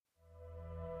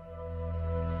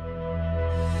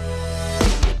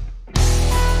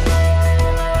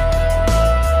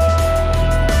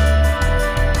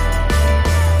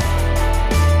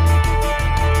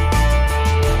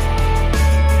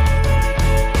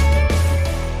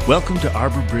Welcome to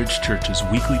Arbor Bridge Church's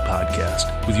weekly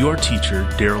podcast with your teacher,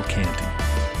 Daryl Canty.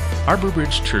 Arbor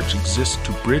Bridge Church exists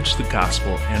to bridge the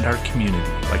gospel and our community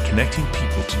by connecting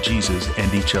people to Jesus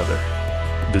and each other.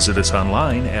 Visit us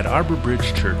online at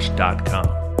arborbridgechurch.com.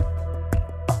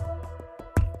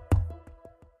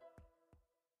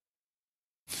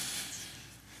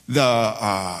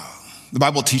 The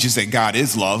Bible teaches that God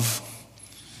is love,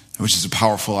 which is a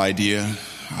powerful idea.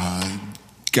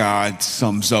 God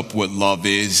sums up what love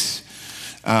is.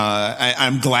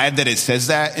 I'm glad that it says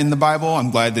that in the Bible. I'm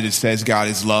glad that it says God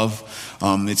is love.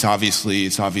 It's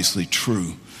obviously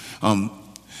true.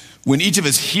 When each of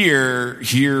us hear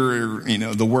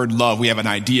the word love, we have an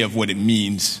idea of what it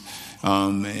means.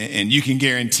 And you can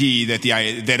guarantee that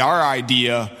that our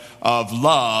idea of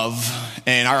love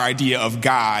and our idea of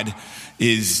God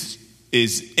is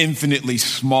infinitely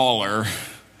smaller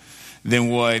than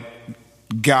what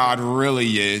God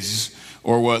really is,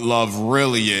 or what love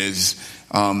really is.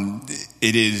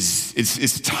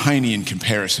 It's tiny in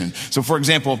comparison. So, for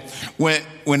example,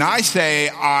 when I say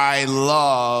I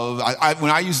love,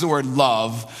 when I use the word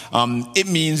love, it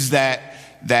means that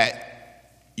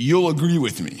you'll agree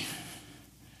with me.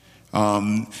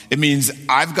 It means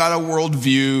I've got a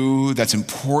worldview that's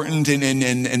important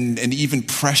and even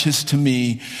precious to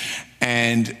me.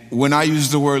 And when I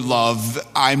use the word love,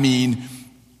 I mean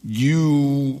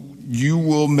you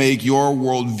will make your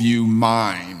worldview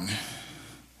mine.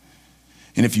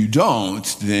 And if you don't,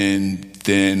 then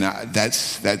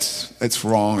that's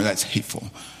wrong, or that's hateful.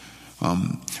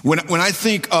 When I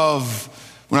think of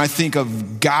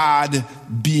God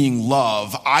being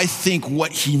love, I think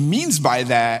what he means by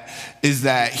that is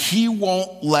that he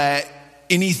won't let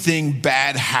anything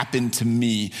bad happen to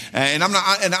me. And I'm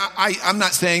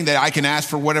not saying that I can ask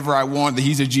for whatever I want, that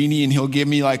he's a genie and he'll give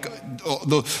me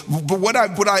but what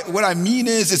I mean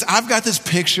is I've got this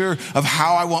picture of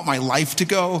how I want my life to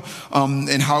go,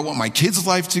 and how I want my kids'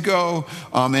 life to go.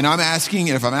 And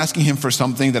if I'm asking him for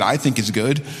something that I think is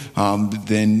good,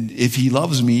 then if he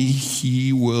loves me,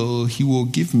 he will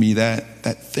give me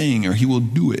that thing, or he will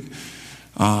do it.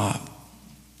 I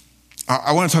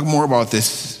want to talk more about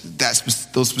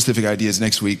those specific ideas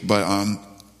next week, but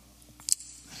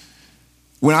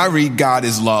when I read God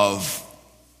is love,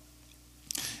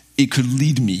 it could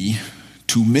lead me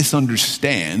to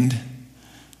misunderstand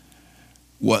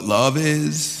what love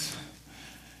is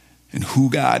and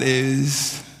who God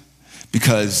is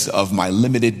because of my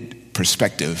limited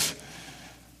perspective.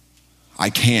 I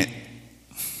can't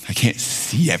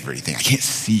see everything. I can't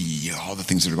see all the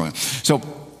things that are going on. So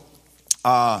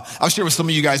I'll share with some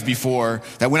of you guys before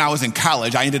that when I was in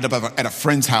college, I ended up at a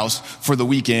friend's house for the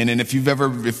weekend. And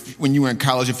when you were in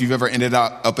college, if you've ever ended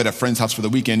up at a friend's house for the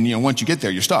weekend, once you get there,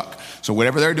 you're stuck. So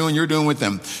whatever they're doing, you're doing with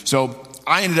them. So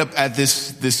I ended up at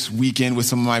this weekend with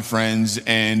some of my friends,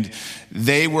 and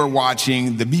they were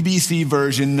watching the BBC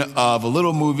version of a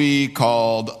little movie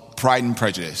called Pride and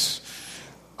Prejudice.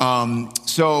 And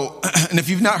if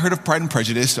you've not heard of Pride and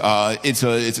Prejudice,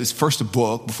 it's first a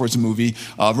book before it's a movie,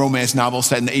 a romance novel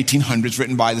set in the 1800s,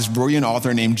 written by this brilliant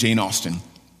author named Jane Austen.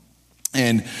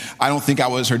 And I don't think I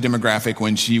was her demographic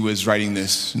when she was writing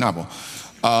this novel.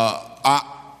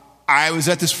 I was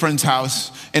at this friend's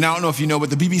house, and I don't know if you know,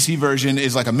 but the BBC version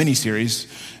is like a miniseries,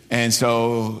 and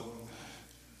so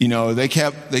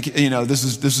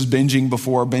this is binging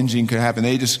before binging could happen.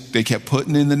 They kept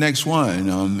putting in the next one.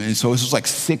 And so this was like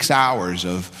 6 hours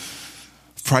of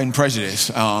Pride and Prejudice.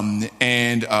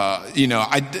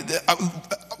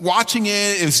 Watching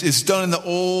it's done in the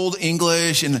old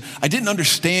English, and I didn't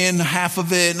understand half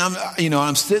of it. And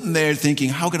I'm sitting there thinking,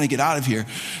 how can I get out of here?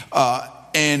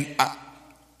 At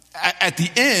the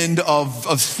end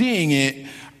of seeing it,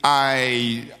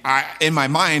 I in my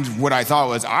mind, what I thought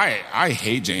was, I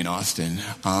hate Jane Austen.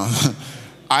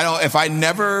 If I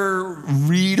never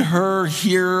read her,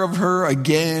 hear of her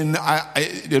again,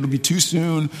 it'll be too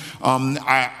soon.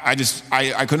 I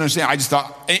couldn't understand. I just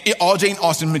thought all Jane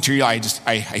Austen material, I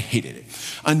hated it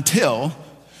until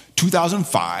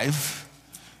 2005,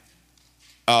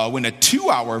 when a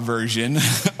 2-hour version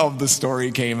of the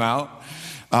story came out.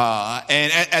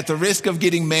 And at the risk of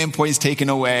getting man points taken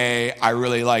away, I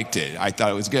really liked it. I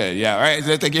thought it was good. Yeah, right.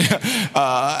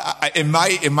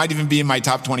 It might even be in my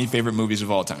top 20 favorite movies of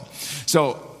all time.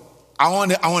 So I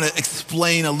want to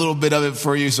explain a little bit of it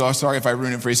for you. So I'm sorry if I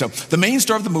ruin it for you. So the main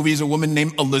star of the movie is a woman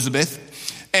named Elizabeth.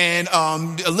 And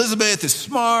Elizabeth is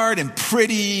smart and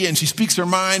pretty, and she speaks her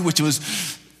mind, which was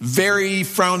very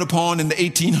frowned upon in the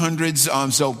 1800s.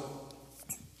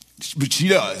 But she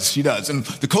does. And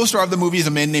the co-star of the movie is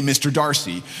a man named Mr.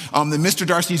 Darcy. Mr.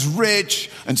 Darcy's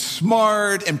rich and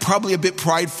smart and probably a bit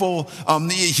prideful.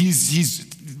 He's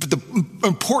But the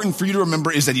important for you to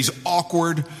remember is that he's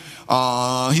awkward.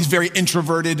 He's very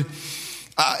introverted.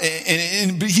 But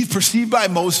he's perceived by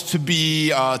most to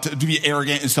be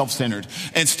arrogant and self-centered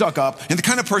and stuck up, and the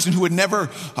kind of person who would never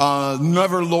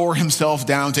lower himself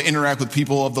down to interact with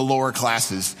people of the lower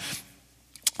classes.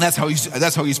 That's how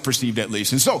he's perceived, at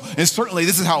least. And certainly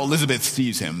this is how Elizabeth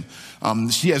sees him.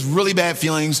 She has really bad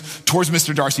feelings towards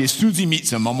Mr. Darcy as soon as he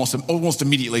meets him, almost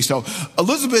immediately. So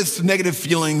Elizabeth's negative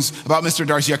feelings about Mr.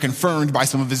 Darcy are confirmed by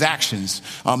some of his actions.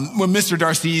 When Mr.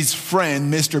 Darcy's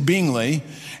friend, Mr. Bingley,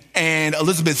 and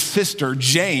Elizabeth's sister,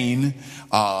 Jane,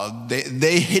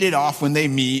 they hit it off when they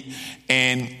meet,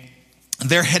 and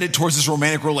they're headed towards this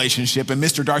romantic relationship, and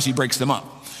Mr. Darcy breaks them up.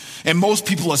 And most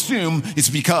people assume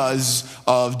it's because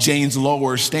of Jane's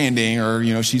lower standing,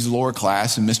 or, she's lower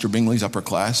class and Mr. Bingley's upper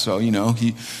class. So,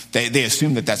 they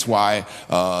assume that that's why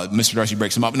Mr. Darcy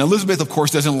breaks them up. And Elizabeth, of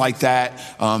course, doesn't like that.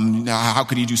 How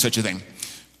could he do such a thing?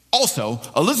 Also,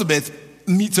 Elizabeth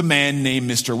meets a man named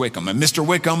Mr. Wickham. And Mr.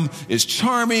 Wickham is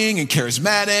charming and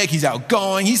charismatic. He's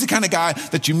outgoing. He's the kind of guy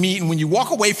that you meet, and when you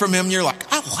walk away from him, you're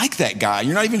like, I like that guy.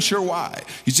 You're not even sure why.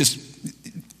 He's just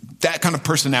that kind of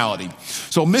personality.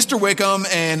 So Mr. Wickham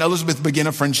and Elizabeth begin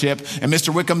a friendship, and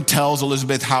Mr. Wickham tells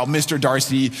Elizabeth how Mr.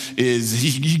 Darcy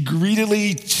he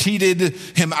greedily cheated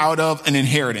him out of an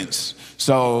inheritance.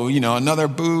 So, another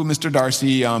boo, Mr.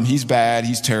 Darcy, he's bad,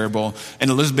 he's terrible. And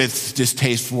Elizabeth's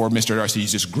distaste for Mr. Darcy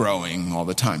is just growing all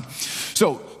the time.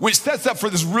 So, which sets up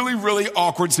for this really, really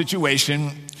awkward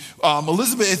situation.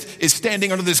 Elizabeth is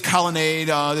standing under this colonnade,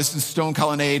 this stone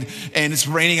colonnade, and it's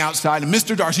raining outside, and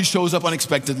Mr. Darcy shows up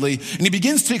unexpectedly, and he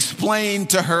begins to explain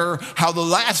to her how the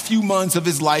last few months of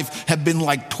his life have been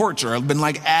like torture, have been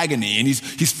like agony, and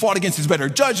he's fought against his better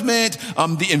judgment,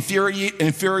 the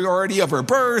inferiority of her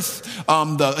birth,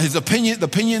 the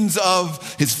opinions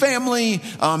of his family,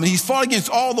 and he's fought against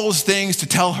all those things to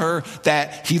tell her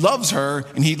that he loves her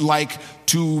and he'd like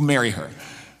to marry her.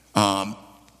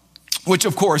 Which,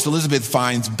 of course, Elizabeth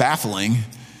finds baffling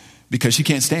because she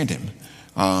can't stand him.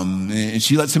 And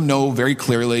she lets him know very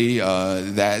clearly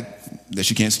that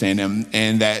she can't stand him,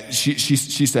 and that she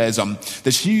says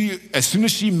that as soon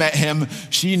as she met him,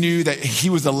 she knew that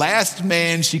he was the last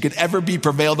man she could ever be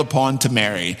prevailed upon to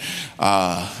marry.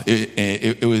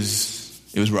 It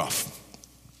was rough.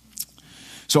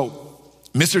 So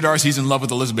Mr. Darcy's in love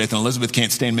with Elizabeth, and Elizabeth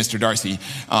can't stand Mr. Darcy.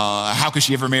 How could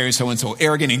she ever marry someone so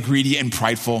arrogant and greedy and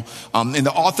prideful? And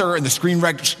the author and the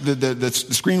screenwriters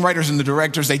and the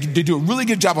directors, they do a really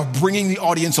good job of bringing the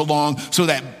audience along so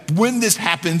that when this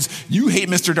happens, you hate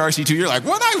Mr. Darcy too. You're like,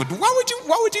 why would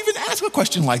you even ask a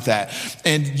question like that?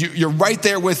 And you're right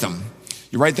there with them.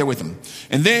 You're right there with them.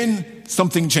 And then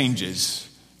something changes.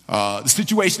 The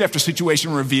situation after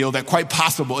situation reveal that it's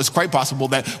quite possible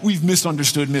that we've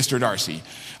misunderstood Mr. Darcy.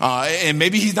 And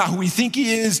maybe he's not who we think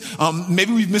he is.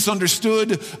 Maybe we've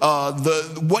misunderstood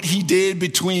what he did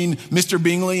between Mr.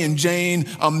 Bingley and Jane.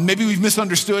 Maybe we've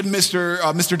misunderstood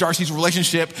Mr. Darcy's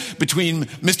relationship between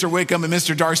Mr. Wickham and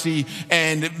Mr. Darcy.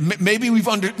 And maybe we've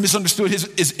misunderstood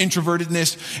his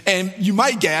introvertedness. And you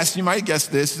might guess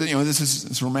this, this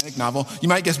is a romantic novel. You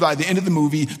might guess by the end of the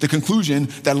movie, the conclusion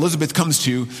that Elizabeth comes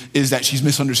to is that she's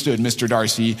misunderstood Mr.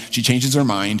 Darcy. She changes her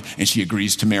mind and she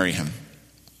agrees to marry him.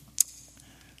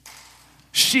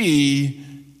 She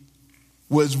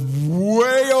was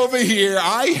way over here,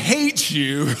 I hate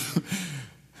you,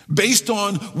 based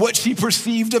on what she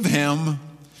perceived of him.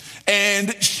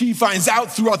 And she finds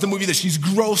out throughout the movie that she's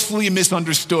grossly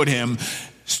misunderstood him,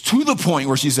 to the point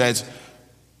where she says,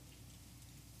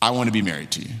 I want to be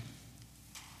married to you.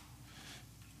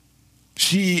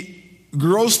 She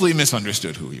grossly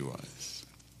misunderstood who he was.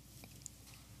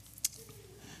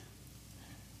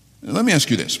 Let me ask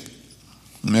you this.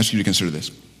 Let me ask you to consider this.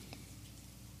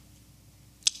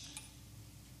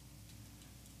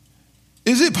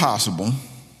 Is it possible,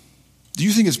 do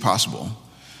you think it's possible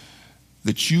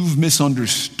that you've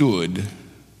misunderstood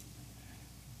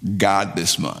God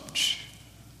this much?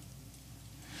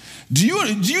 Do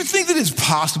you think that it's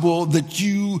possible that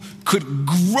you could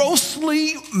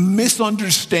grossly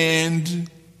misunderstand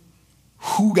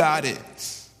who God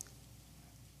is?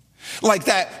 Like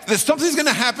that something's going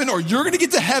to happen, or you're going to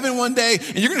get to heaven one day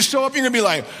and you're going to show up and you're going to be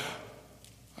like,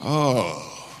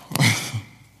 oh,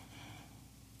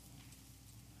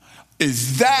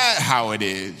 is that how it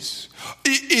is?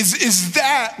 Is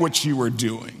that what you were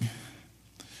doing?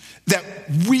 That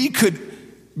we could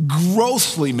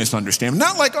grossly misunderstand.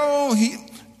 Not like,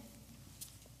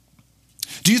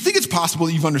 do you think it's possible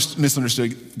that you've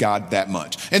misunderstood God that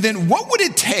much? And then what would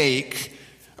it take,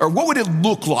 Or what would it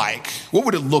look like? What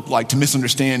would it look like to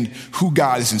misunderstand who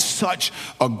God is in such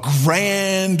a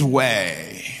grand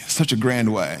way? Such a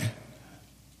grand way.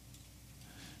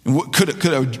 And what could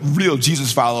a real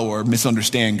Jesus follower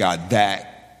misunderstand God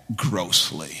that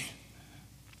grossly?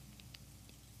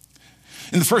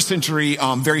 In the first century,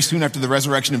 very soon after the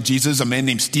resurrection of Jesus, a man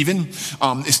named Stephen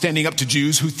is standing up to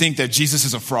Jews who think that Jesus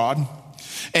is a fraud.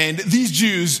 And these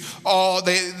Jews,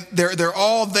 they're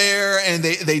all there, and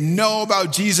they know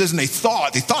about Jesus, and they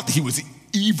thought that he was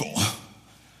evil.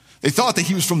 They thought that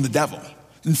he was from the devil.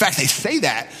 In fact, they say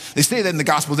that. They say that in the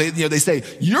gospel. They say,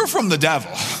 "You're from the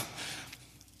devil."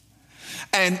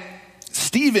 And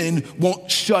Stephen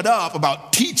won't shut up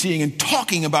about teaching and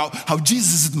talking about how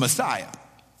Jesus is the Messiah.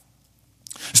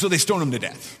 So they stone him to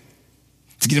death.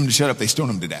 To get him to shut up, they stone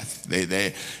him to death.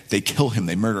 They kill him,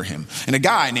 they murder him. And a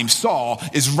guy named Saul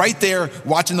is right there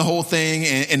watching the whole thing,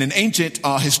 and an ancient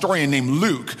historian named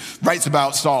Luke writes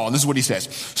about Saul, and this is what he says.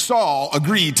 Saul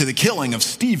agreed that the killing of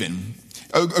Stephen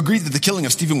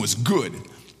was good.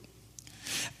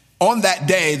 On that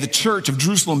day, the church of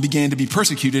Jerusalem began to be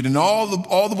persecuted, and all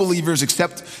the believers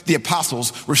except the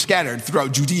apostles were scattered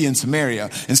throughout Judea and Samaria.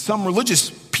 And some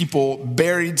religious people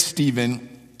buried Stephen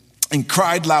and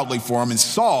cried loudly for him. And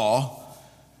Saul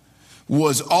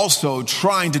was also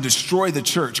trying to destroy the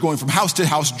church, going from house to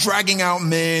house, dragging out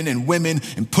men and women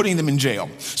and putting them in jail.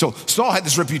 So Saul had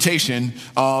this reputation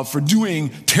for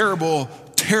doing terrible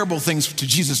things to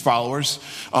Jesus followers,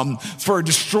 for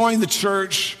destroying the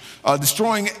church,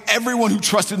 destroying everyone who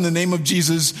trusted in the name of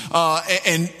Jesus.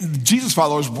 And Jesus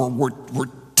followers were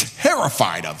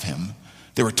terrified of him.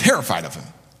 They were terrified of him.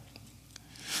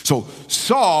 So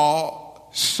Saul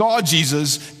saw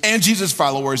Jesus and Jesus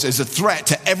followers as a threat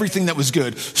to everything that was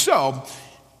good. So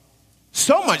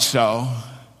much so,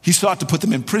 he sought to put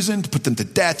them in prison, to put them to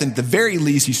death, and at the very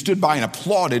least, he stood by and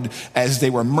applauded as they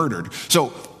were murdered.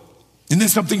 And then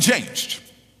something changed.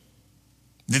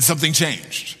 And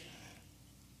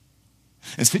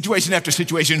situation after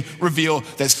situation reveal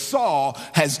that Saul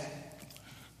has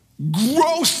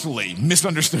grossly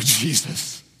misunderstood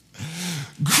Jesus.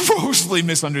 Grossly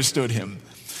misunderstood him.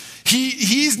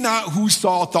 He's not who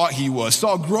Saul thought he was.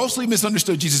 Saul grossly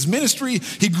misunderstood Jesus' ministry.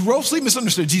 He grossly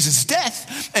misunderstood Jesus'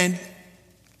 death. And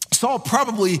Saul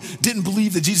probably didn't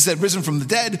believe that Jesus had risen from the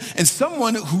dead. And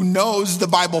someone who knows the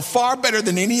Bible far better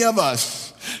than any of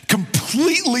us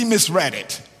completely misread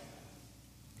it.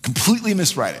 He completely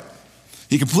misread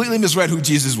who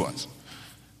Jesus was,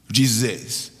 who Jesus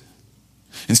is.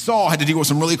 And Saul had to deal with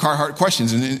some really hard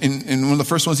questions. And one of the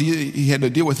first ones he had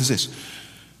to deal with is this.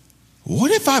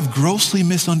 What if I've grossly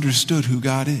misunderstood who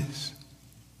God is?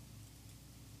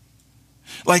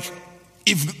 Like,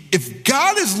 if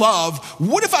God is love,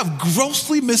 what if I've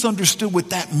grossly misunderstood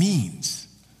what that means?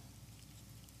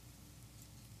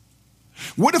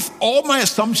 What if all my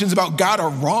assumptions about God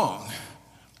are wrong?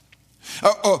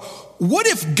 Or what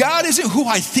if God isn't who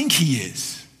I think he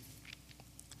is?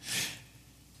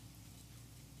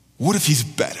 What if he's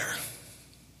better?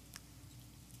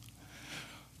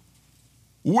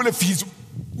 What if he's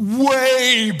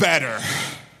way better?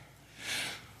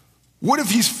 What if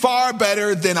he's far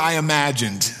better than I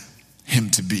imagined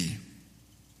him to be?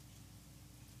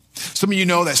 Some of you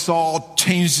know that Saul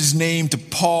changed his name to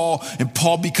Paul, and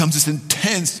Paul becomes this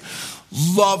intense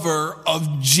lover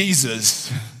of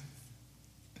Jesus.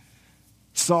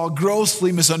 Saul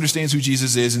grossly misunderstands who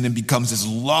Jesus is and then becomes this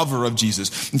lover of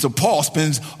Jesus. And so Paul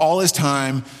spends all his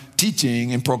time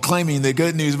teaching and proclaiming the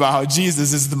good news about how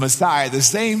Jesus is the Messiah, the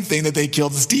same thing that they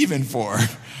killed Stephen for.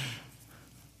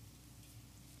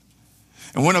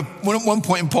 And one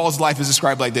point in Paul's life is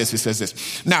described like this. It says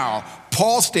this. Now,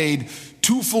 Paul stayed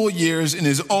 2 full years in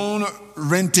his own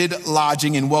rented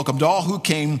lodging and welcomed all who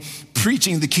came,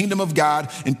 preaching the kingdom of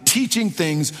God and teaching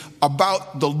things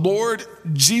about the Lord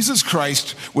Jesus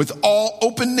Christ with all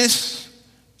openness,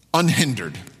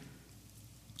 unhindered.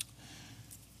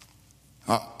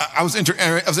 I was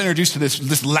introduced to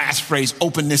this last phrase,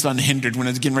 openness unhindered, when I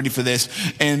was getting ready for this.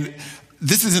 And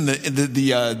this is in the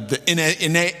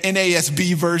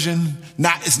NASB version.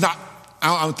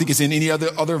 I don't think it's in any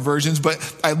other versions, but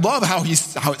I love how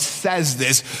it says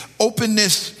this,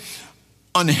 openness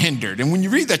unhindered. And when you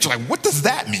read that, you're like, what does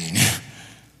that mean?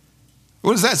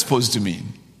 What is that supposed to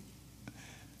mean?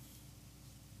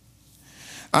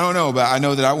 I don't know, but I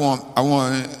know that I want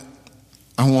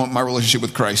my relationship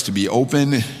with Christ to be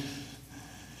open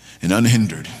and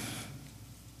unhindered.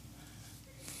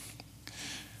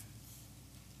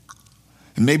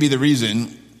 And maybe the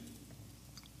reason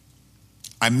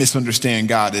I misunderstand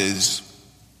God is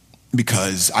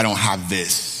because I don't have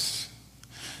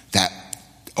that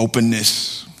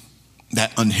openness,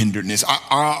 that unhinderedness.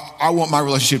 I want my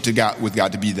relationship with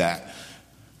God to be that.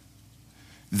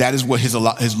 That is what his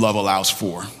love allows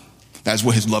for. That is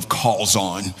what his love calls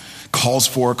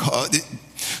for.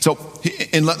 So,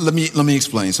 and let me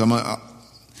explain. So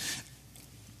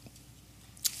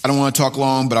I don't want to talk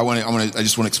long, but I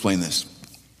just want to explain this.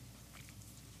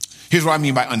 Here's what I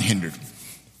mean by unhindered.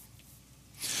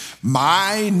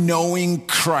 My knowing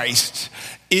Christ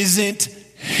isn't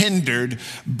hindered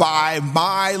by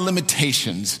my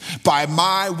limitations, by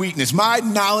my weakness. My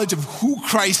knowledge of who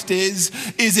Christ is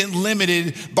isn't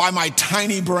limited by my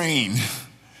tiny brain,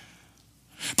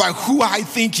 by who I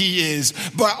think he is,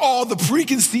 by all the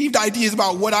preconceived ideas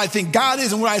about what I think God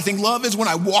is and what I think love is when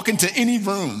I walk into any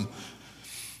room.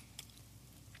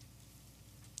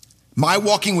 My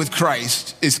walking with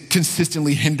Christ is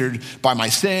consistently hindered by my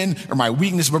sin or my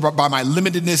weakness, by my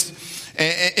limitedness.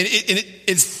 And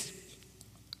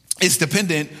it's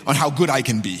dependent on how good I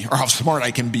can be or how smart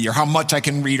I can be or how much I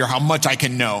can read or how much I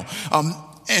can know.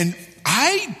 And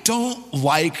I don't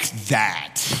like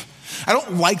that. I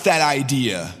don't like that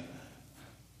idea.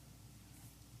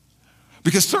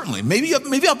 Because certainly, maybe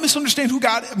I'll misunderstand who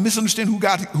God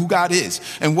is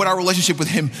and what our relationship with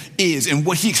him is and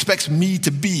what he expects me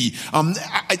to be.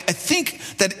 I think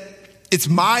that it's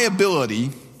my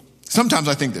ability. Sometimes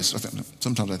I think this.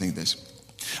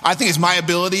 I think it's my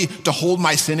ability to hold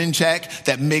my sin in check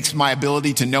that makes my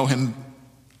ability to know him.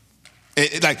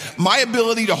 My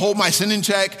ability to hold my sin in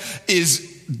check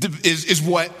is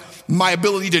what my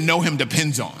ability to know him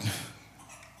depends on.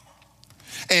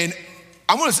 And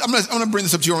I'm gonna bring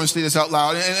this up to you. I want to say this out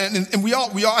loud. And we all,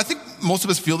 I think most of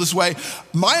us feel this way.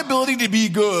 My ability to be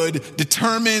good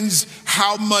determines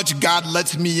how much God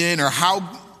lets me in or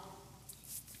how.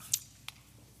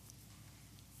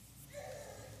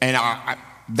 And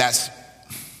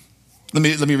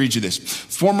let me read you this.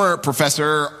 Former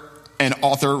professor and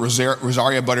author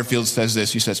Rosaria Butterfield says this.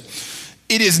 She says,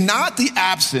 "It is not the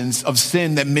absence of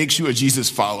sin that makes you a Jesus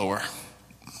follower,"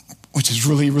 which is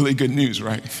really, really good news,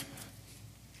 right?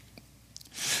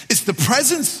 It's the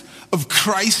presence of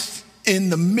Christ in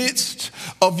the midst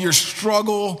of your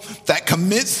struggle that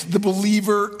commits the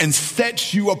believer and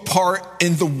sets you apart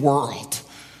in the world.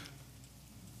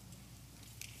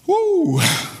 Woo!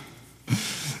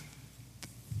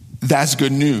 That's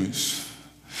good news.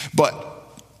 But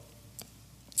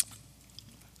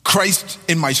Christ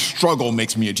in my struggle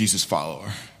makes me a Jesus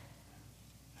follower.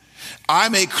 I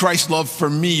make Christ's love for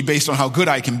me based on how good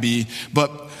I can be,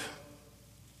 but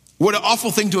what an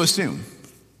awful thing to assume.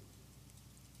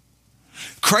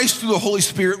 Christ through the Holy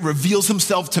Spirit reveals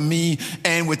himself to me,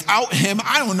 and without him,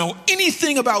 I don't know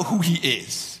anything about who he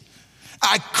is.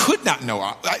 I could not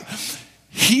know.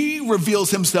 He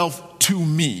reveals himself to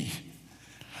me.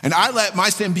 And I let my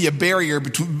sin be a barrier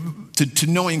to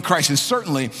knowing Christ. And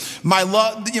certainly my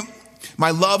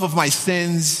love of my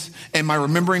sins and my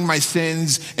remembering my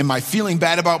sins and my feeling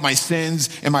bad about my sins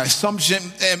and my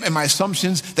assumptions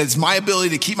that it's my ability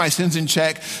to keep my sins in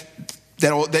check,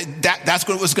 that's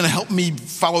what's going to help me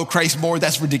follow Christ more.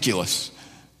 That's ridiculous.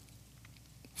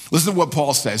 Listen to what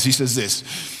Paul says. He says this: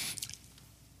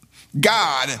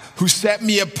 God, who set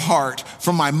me apart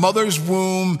from my mother's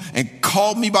womb and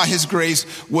called me by his grace,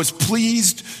 was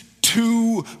pleased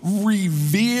to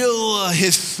reveal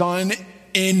his son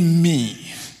in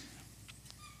me.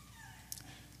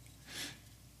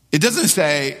 It doesn't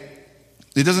say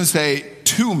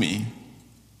to me.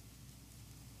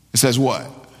 It says what?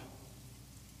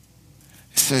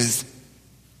 It says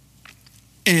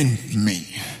in me.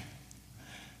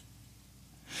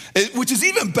 Which is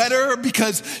even better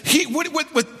because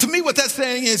to me what that's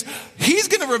saying is he's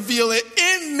going to reveal it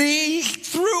in me,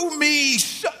 through me.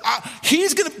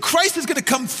 Christ is going to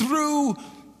come through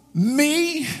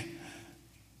me.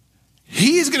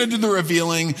 He's going to do the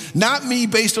revealing, not me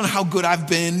based on how good I've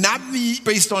been, not me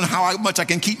based on how much I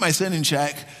can keep my sin in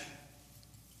check.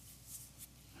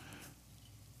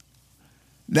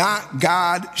 Not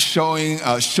God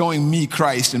showing me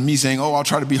Christ and me saying, oh, I'll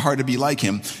try to be hard to be like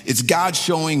him. It's God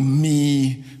showing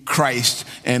me Christ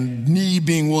and me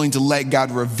being willing to let God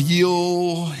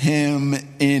reveal him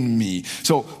in me.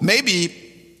 So maybe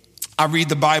I read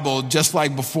the Bible just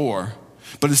like before,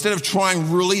 but instead of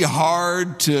trying really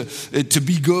hard to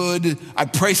be good, I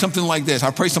pray something like this. I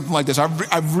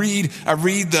read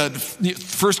the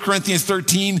 1 Corinthians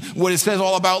 13, what it says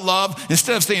all about love.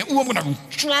 Instead of saying, I'm going to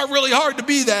try really hard to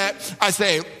be that, I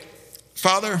say,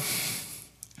 Father,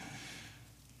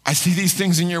 I see these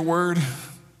things in your word,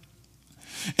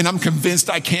 and I'm convinced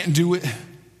I can't do it.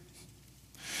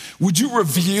 Would you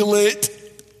reveal it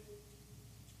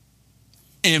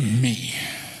in me?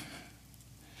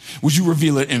 Would you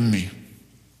reveal it in me?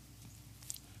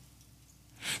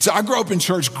 So I grew up in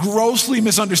church grossly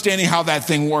misunderstanding how that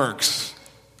thing works.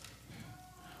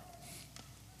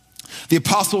 The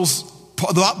Apostle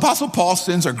Paul's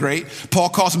sins are great. Paul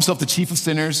calls himself the chief of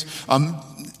sinners.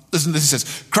 Listen to this, he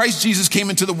says, Christ Jesus came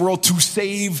into the world to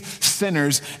save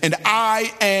sinners, and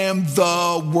I am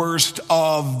the worst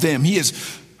of them. He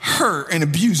has hurt and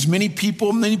abused many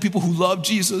people who love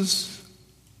Jesus.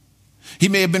 He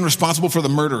may have been responsible for the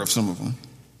murder of some of them.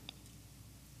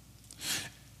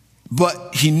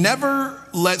 But he never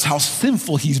lets how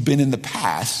sinful he's been in the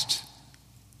past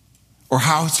or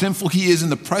how sinful he is in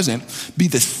the present be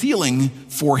the ceiling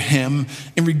for him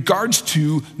in regards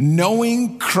to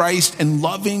knowing Christ and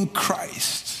loving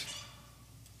Christ.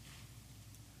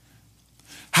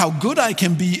 How good I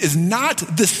can be is not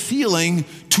the ceiling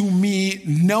to me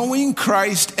knowing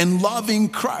Christ and loving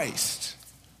Christ.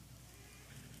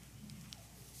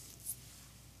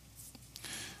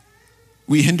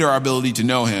 We hinder our ability to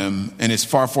know him, and it's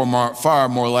far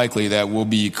more likely that we'll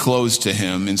be closed to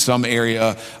him in some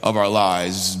area of our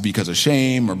lives because of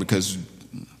shame or because...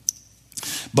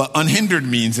 But unhindered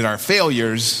means that our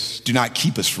failures do not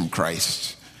keep us from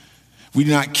Christ. We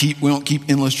don't keep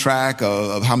endless track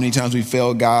of how many times we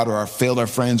failed God or failed our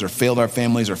friends or failed our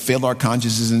families or failed our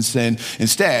consciences in sin.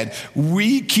 Instead,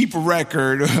 we keep a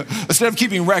record. Instead of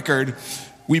keeping record,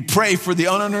 we pray for the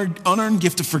unearned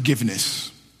gift of forgiveness.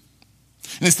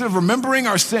 And instead of remembering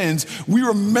our sins, we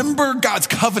remember God's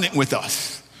covenant with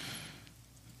us.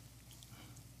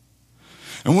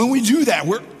 And when we do that,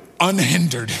 we're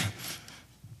unhindered.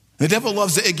 The devil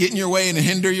loves to get in your way and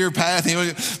hinder your path.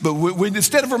 But when,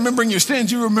 instead of remembering your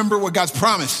sins, you remember what God's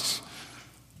promised.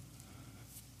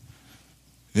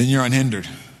 Then you're unhindered.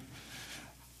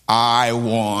 I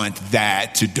want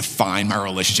that to define my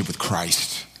relationship with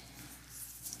Christ.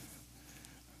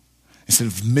 Instead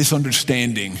of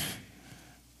misunderstanding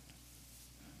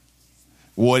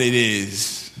what it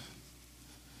is,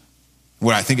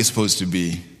 what I think it's supposed to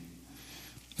be.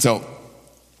 So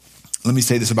let me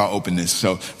say this about openness.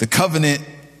 So the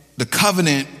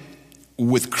covenant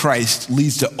with Christ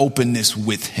leads to openness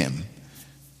with him.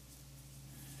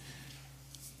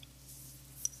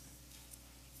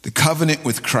 The covenant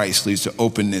with Christ leads to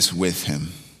openness with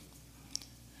him.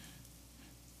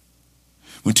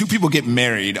 When two people get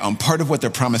married, part of what they're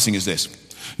promising is this: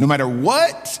 no matter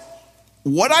what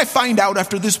I find out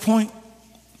after this point,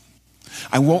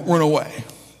 I won't run away.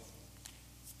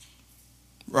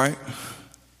 Right?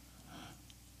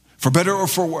 For better or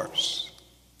for worse.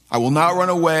 I will not run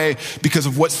away because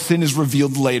of what sin is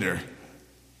revealed later.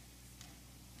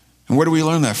 And where do we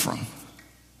learn that from?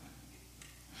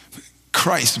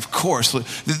 Christ, of course.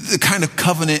 The kind of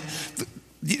covenant,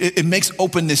 it makes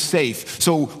openness safe.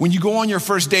 So when you go on your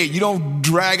first date, you don't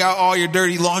drag out all your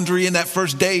dirty laundry in that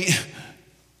first date.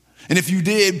 And if you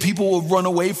did, people will run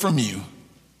away from you.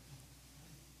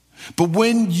 But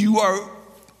when you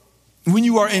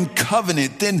are in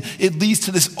covenant, then it leads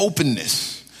to this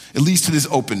openness. It leads to this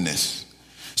openness.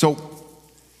 So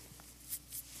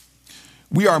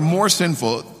we are more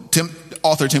sinful.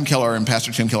 Author Tim Keller and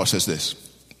Pastor Tim Keller says this.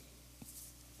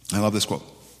 I love this quote.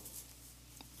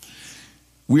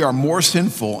 We are more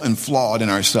sinful and flawed in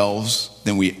ourselves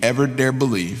than we ever dare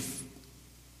believe.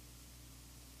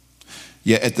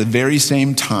 Yet at the very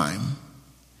same time,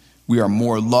 we are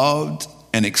more loved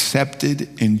and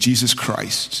accepted in Jesus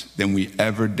Christ than we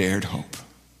ever dared hope.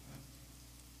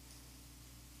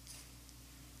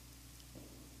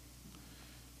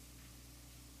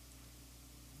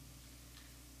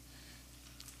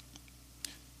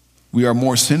 We are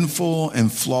more sinful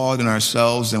and flawed in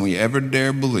ourselves than we ever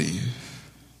dare believe,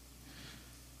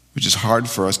 which is hard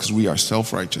for us because we are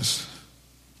self-righteous.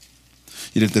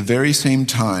 Yet at the very same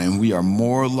time, we are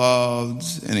more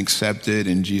loved and accepted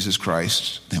in Jesus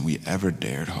Christ than we ever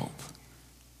dared hope.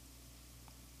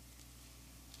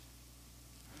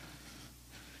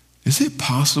 Is it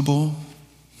possible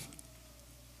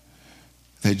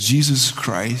that Jesus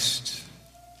Christ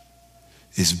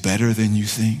is better than you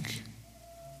think?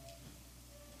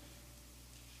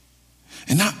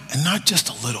 And not just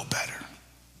a little better.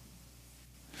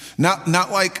 Not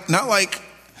like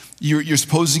you're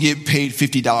supposed to get paid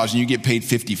 $50 and you get paid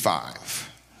 $55.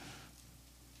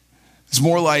 It's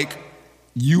more like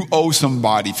you owe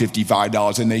somebody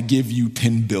 $55 and they give you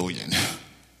 $10 billion.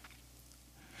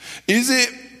 Is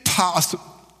it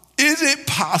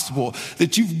possible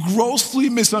that you've grossly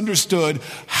misunderstood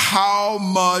how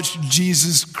much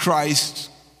Jesus Christ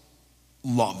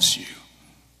loves you?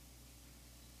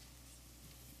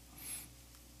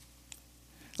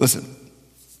 Listen,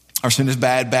 our sin is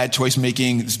bad choice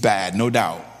making is bad, no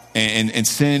doubt. and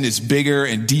sin is bigger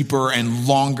and deeper and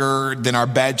longer than our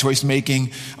bad choice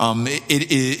making.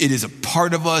 It is a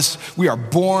part of us. We are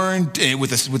born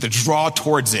with a draw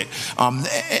towards it.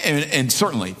 And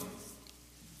certainly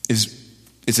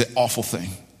it's an awful thing.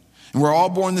 And we're all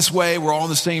born this way. We're all in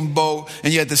the same boat.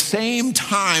 And yet at the same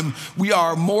time, we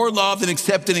are more loved and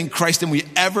accepted in Christ than we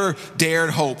ever dared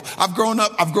hope. I've grown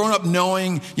up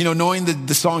knowing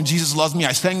the song, Jesus Loves Me.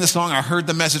 I sang the song. I heard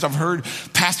the message. I've heard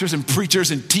pastors and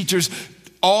preachers and teachers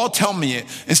all tell me it.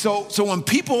 And so when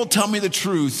people tell me the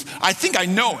truth, I think I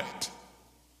know it.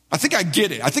 I think I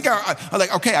get it. I think I'm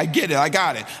like, okay, I get it. I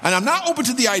got it. And I'm not open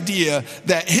to the idea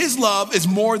that his love is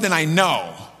more than I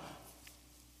know.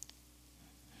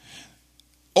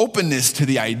 Openness to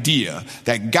the idea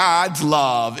that God's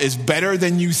love is better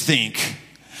than you think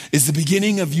is the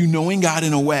beginning of you knowing God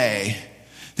in a way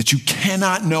that you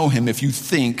cannot know him if you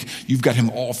think you've got him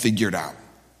all figured out.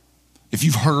 If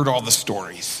you've heard all the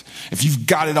stories, if you've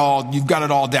got it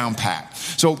all down pat.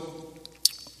 So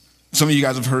some of you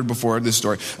guys have heard before this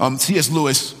story. C.S.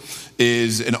 Lewis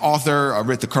is an author,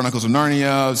 wrote the Chronicles of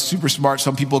Narnia, super smart.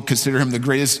 Some people consider him the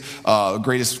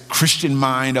greatest Christian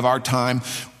mind of our time.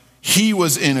 He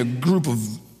was in a group of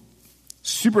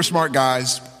super smart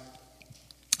guys,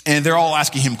 and they're all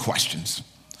asking him questions.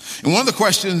 And one of the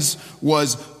questions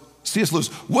was, C.S. Lewis,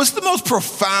 what's the most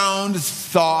profound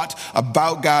thought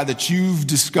about God that you've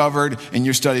discovered in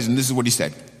your studies? And this is what he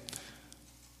said.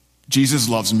 Jesus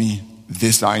loves me,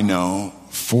 this I know,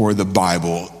 for the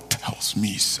Bible tells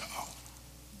me so.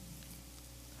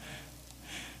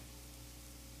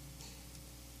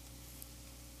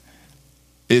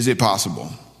 Is it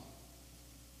possible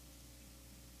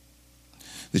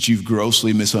that you've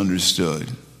grossly misunderstood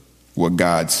what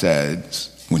God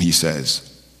says when he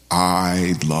says,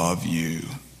 I love you.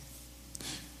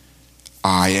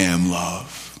 I am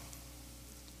love.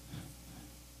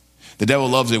 The devil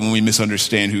loves it when we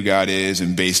misunderstand who God is,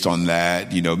 and based on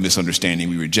that, misunderstanding,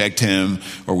 we reject him,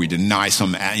 or we deny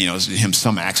him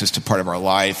some access to part of our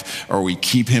life, or we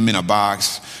keep him in a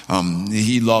box.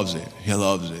 He loves it. He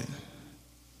loves it.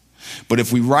 But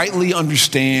if we rightly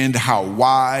understand how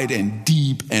wide and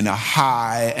deep and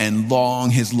high and long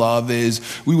his love is,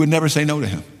 we would never say no to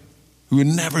him. We would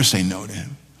never say no to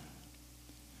him.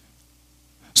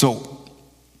 So,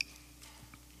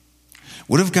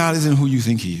 what if God isn't who you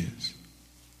think he is?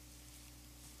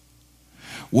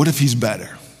 What if he's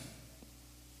better?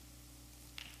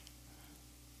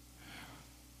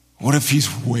 What if he's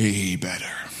way better?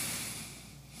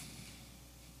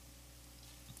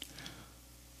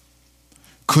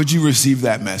 Could you receive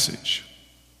that message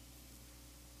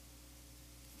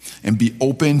and be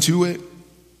open to it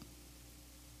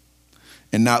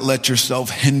and not let yourself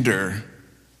hinder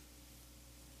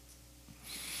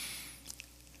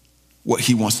what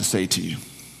he wants to say to you?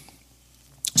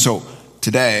 So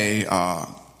today,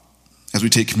 as we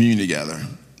take communion together,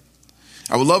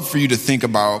 I would love for you to think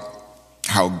about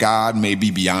how God may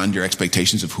be beyond your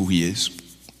expectations of who he is.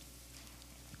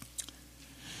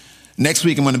 Next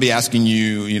week, I'm going to be asking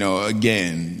you,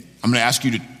 again, next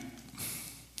week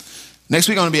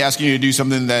I'm going to be asking you to do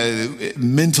something that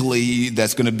mentally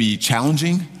that's going to be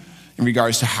challenging in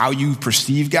regards to how you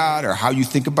perceive God or how you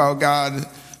think about God.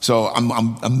 So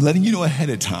I'm letting you know ahead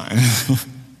of time.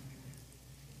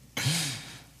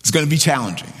 It's going to be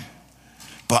challenging.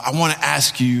 But I want to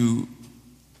ask you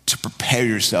to prepare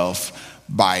yourself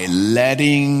by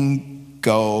letting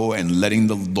go and letting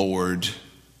the Lord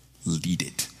lead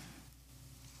it.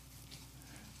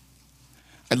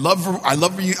 I'd love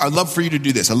for you to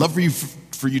do this. I'd love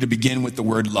for you to begin with the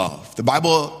word love. The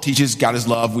Bible teaches God is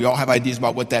love. We all have ideas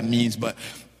about what that means, but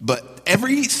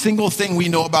every single thing we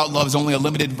know about love is only a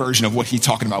limited version of what he's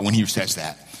talking about when he says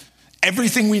that.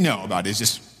 Everything we know about it is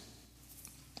just...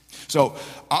 So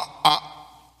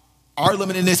our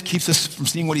limitedness keeps us from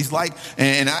seeing what he's like,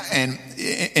 and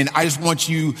I just want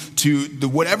you to,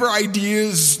 whatever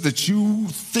ideas that you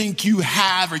think you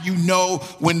have or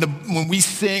when we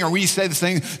sing or we say the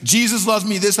thing, Jesus loves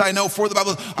me, this I know, for the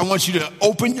Bible, I want you to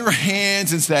open your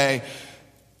hands and say,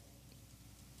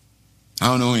 I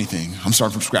don't know anything. I'm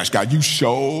starting from scratch. God, you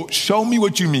show me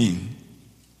what you mean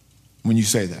when you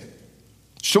say that.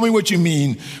 Show me what you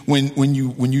mean when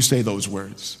you say those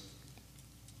words.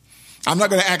 I'm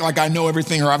not going to act like I know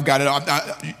everything or I've got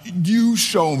it. You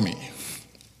show me.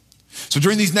 So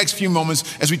during these next few moments,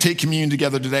 as we take communion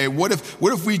together today, what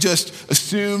if we just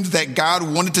assumed that God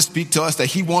wanted to speak to us, that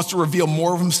he wants to reveal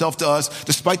more of himself to us,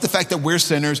 despite the fact that we're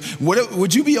sinners?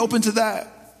 Would you be open to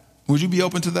that? Would you be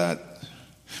open to that?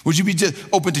 Would you be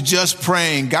open to just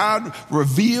praying, God,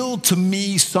 reveal to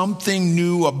me something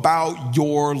new about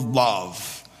your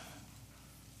love?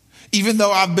 Even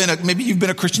though maybe you've been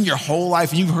a Christian your whole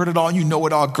life, you've heard it all, you know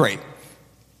it all, great.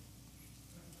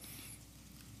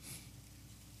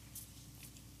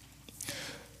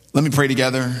 Let me pray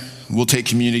together. We'll take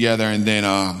communion together, and then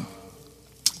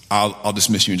I'll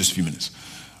dismiss you in just a few minutes.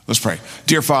 Let's pray.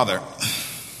 Dear Father,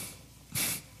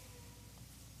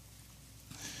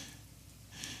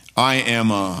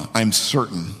 I'm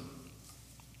certain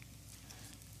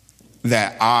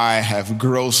that I have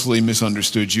grossly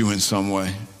misunderstood you in some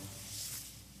way.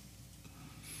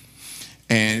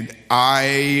 And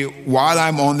while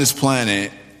I'm on this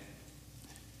planet,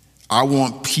 I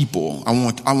want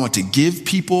to give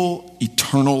people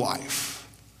eternal life,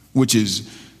 which is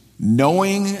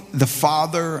knowing the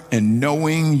Father and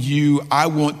knowing you. I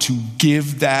want to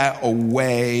give that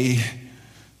away.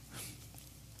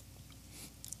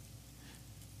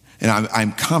 And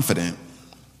I'm confident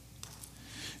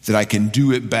that I can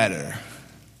do it better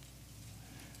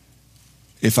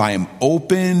if I am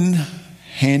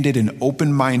open-handed and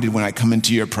open-minded when I come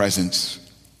into your presence.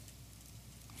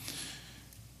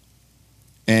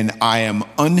 And I am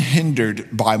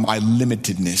unhindered by my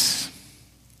limitedness.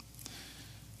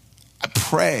 I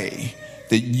pray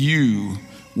that you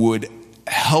would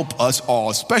help us all,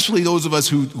 especially those of us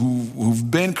who've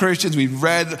been Christians. We've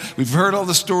heard all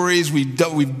the stories, we've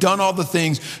done all the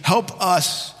things. Help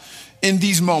us in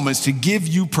these moments to give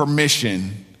you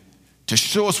permission to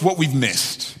show us what we've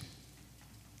missed.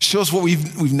 Show us what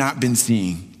we've not been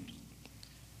seeing.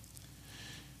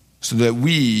 So that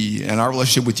we and our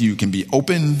relationship with you can be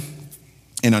open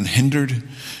and unhindered,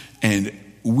 and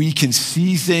we can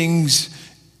see things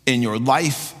in your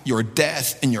life, your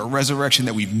death, and your resurrection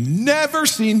that we've never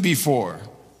seen before.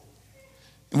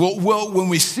 Well, when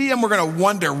we see them, we're going to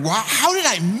wonder, wow, how did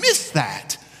I miss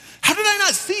that? How did I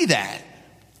not see that?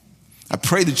 I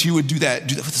pray that you would do that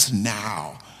with us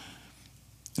now.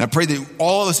 And I pray that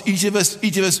all of us, each of us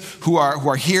who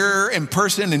are here in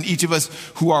person, and each of us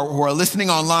who are listening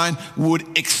online,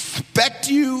 would expect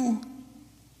you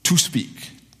to speak,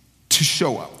 to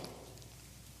show up.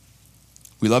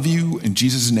 We love you in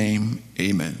Jesus' name.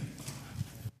 Amen.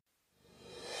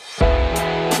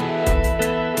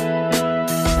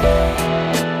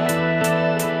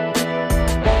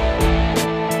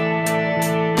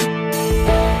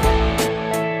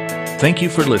 Thank you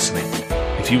for listening.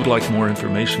 If you would like more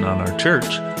information on our church,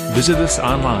 visit us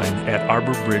online at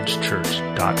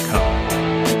arborbridgechurch.com.